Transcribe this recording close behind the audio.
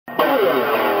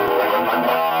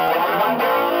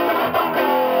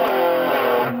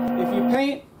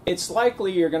it's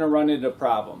likely you're going to run into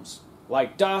problems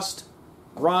like dust,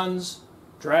 runs,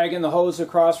 dragging the hose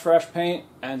across fresh paint,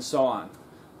 and so on.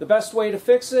 The best way to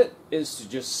fix it is to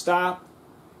just stop,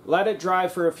 let it dry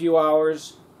for a few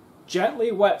hours,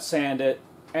 gently wet sand it,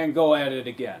 and go at it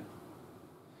again.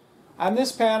 On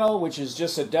this panel, which is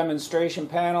just a demonstration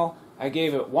panel, I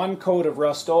gave it one coat of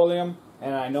Rust-Oleum,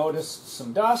 and I noticed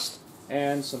some dust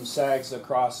and some sags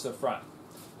across the front.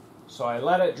 So I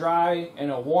let it dry in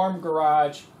a warm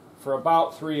garage for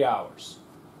about 3 hours.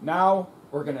 Now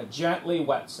we're going to gently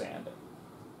wet sand it.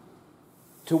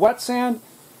 To wet sand,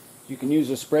 you can use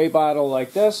a spray bottle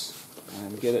like this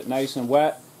and get it nice and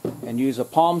wet, and use a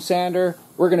palm sander.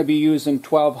 We're going to be using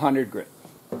 1200 grit.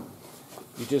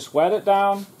 You just wet it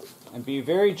down and be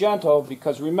very gentle,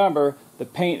 because remember, the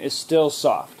paint is still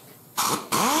soft.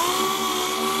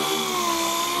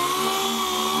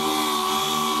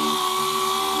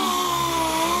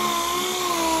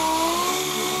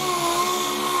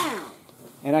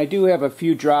 And I do have a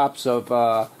few drops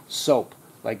of soap,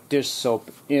 like dish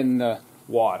soap, in the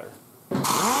water.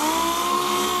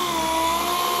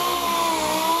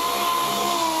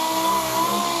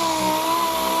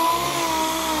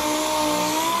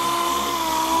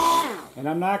 And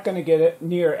I'm not going to get it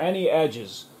near any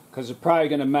edges, because it's probably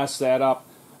going to mess that up,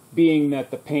 being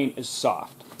that the paint is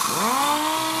soft.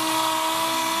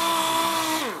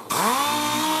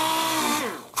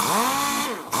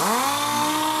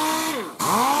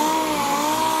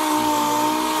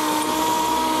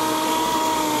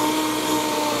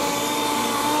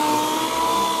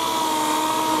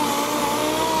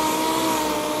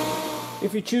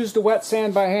 If you choose to wet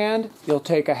sand by hand, you'll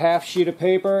take a half sheet of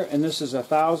paper, and this is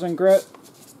 1000 grit,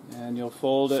 and you'll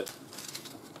fold it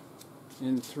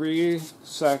in 3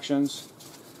 sections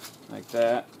like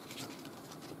that.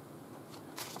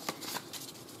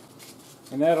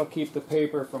 And that'll keep the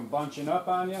paper from bunching up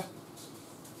on you.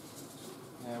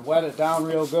 And wet it down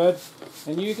real good.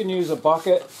 And you can use a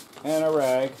bucket and a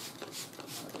rag.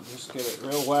 Just get it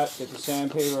real wet, get the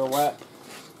sandpaper wet,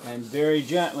 and very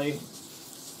gently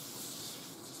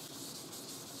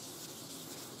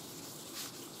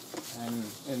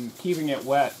and keeping it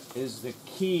wet is the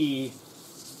key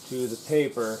to the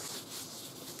paper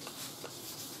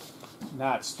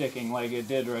not sticking like it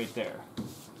did right there.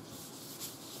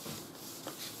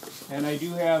 And I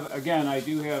do have a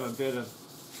bit of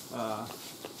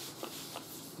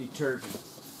detergent.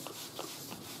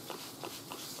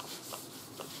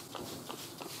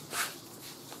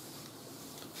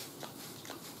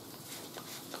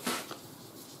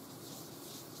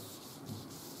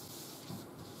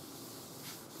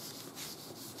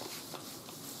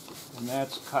 And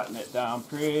that's cutting it down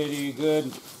pretty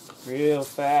good, real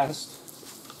fast.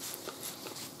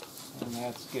 And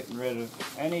that's getting rid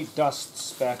of any dust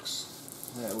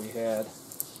specks that we had.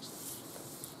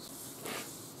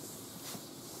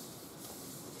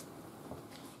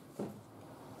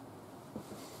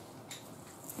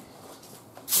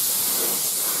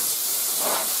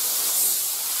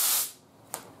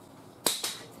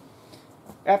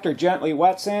 After gently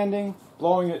wet sanding,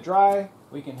 blowing it dry,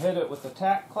 we can hit it with the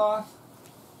tack cloth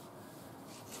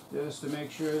just to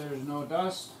make sure there's no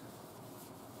dust.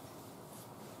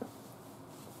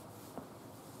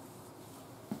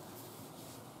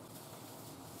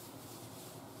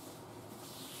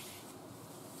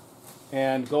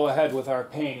 And go ahead with our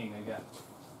painting again.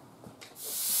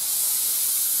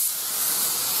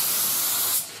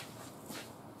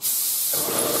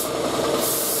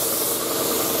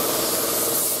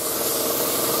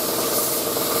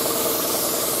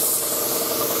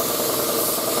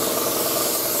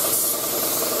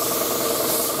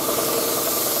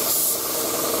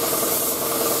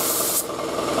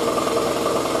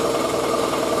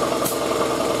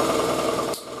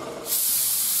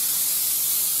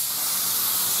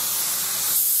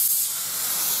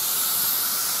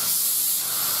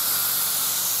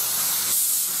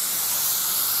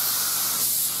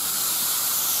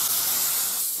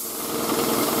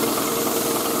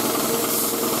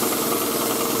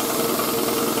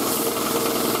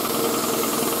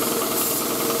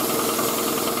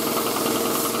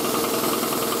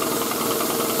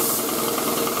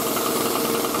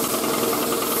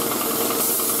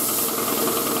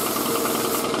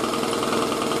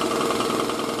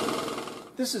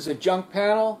 This is a junk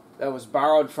panel that was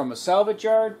borrowed from a salvage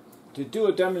yard to do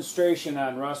a demonstration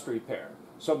on rust repair.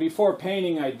 So before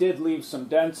painting, I did leave some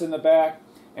dents in the back,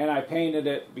 and I painted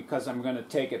it because I'm going to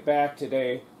take it back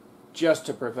today just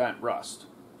to prevent rust.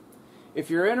 If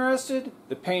you're interested,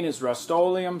 the paint is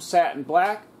Rust-Oleum satin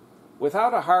black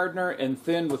without a hardener and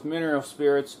thinned with mineral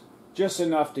spirits, just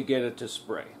enough to get it to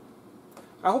spray.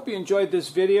 I hope you enjoyed this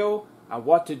video on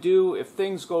what to do if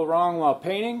things go wrong while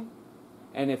painting.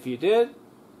 And if you did,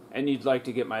 and you'd like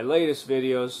to get my latest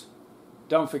videos,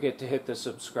 don't forget to hit the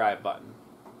subscribe button.